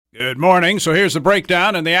Good morning. So here's the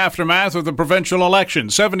breakdown in the aftermath of the provincial election.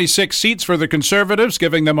 76 seats for the Conservatives,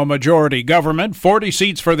 giving them a majority government. 40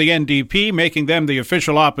 seats for the NDP, making them the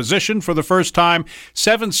official opposition for the first time.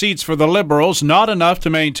 7 seats for the Liberals, not enough to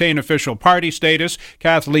maintain official party status.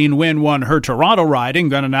 Kathleen Wynne won her Toronto riding,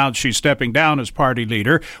 then announced she's stepping down as party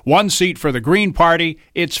leader. 1 seat for the Green Party,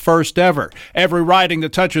 its first ever. Every riding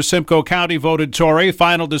that touches Simcoe County voted Tory.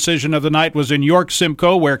 Final decision of the night was in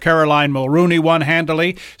York-Simcoe, where Caroline Mulrooney won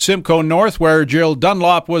handily. Simcoe North, where Jill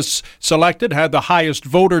Dunlop was selected, had the highest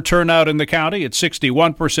voter turnout in the county at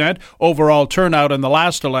 61%. Overall turnout in the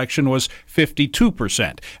last election was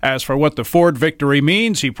 52%. As for what the Ford victory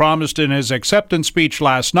means, he promised in his acceptance speech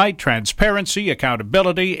last night transparency,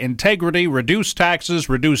 accountability, integrity, reduced taxes,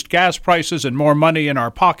 reduced gas prices, and more money in our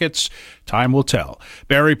pockets. Time will tell.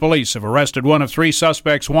 Barrie police have arrested one of 3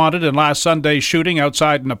 suspects wanted in last Sunday's shooting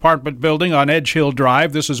outside an apartment building on Edge Hill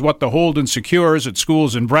Drive. This is what the hold and secures at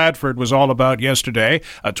schools in Bradford was all about yesterday.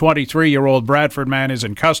 A 23-year-old Bradford man is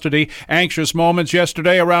in custody. Anxious moments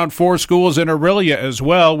yesterday around 4 schools in Orillia as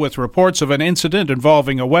well, with reports of an incident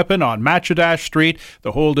involving a weapon on Matchedash Street.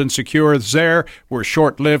 The hold and secures there were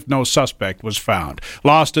short-lived. No suspect was found.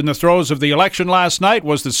 Lost in the throes of the election last night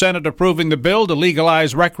was the Senate approving the bill to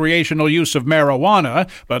legalize recreational use of marijuana,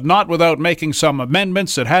 but not without making some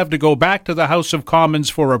amendments that have to go back to the House of Commons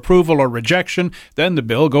for approval or rejection. Then the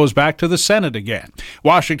bill goes back to the Senate again.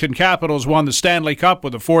 Washington Capitals won the Stanley Cup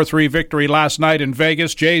with a 4-3 victory last night in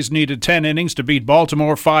Vegas. Jays needed 10 innings to beat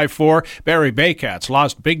Baltimore 5-4. Barrie Baycats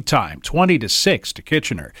lost big time, 20-6 to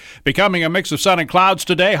Kitchener. Becoming a mix of sun and clouds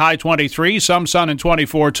today, high 23, some sun and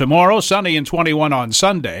 24 tomorrow, sunny and 21 on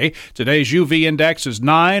Sunday. Today's UV index is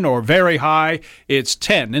 9 or very high. It's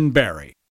 10 in Barrie.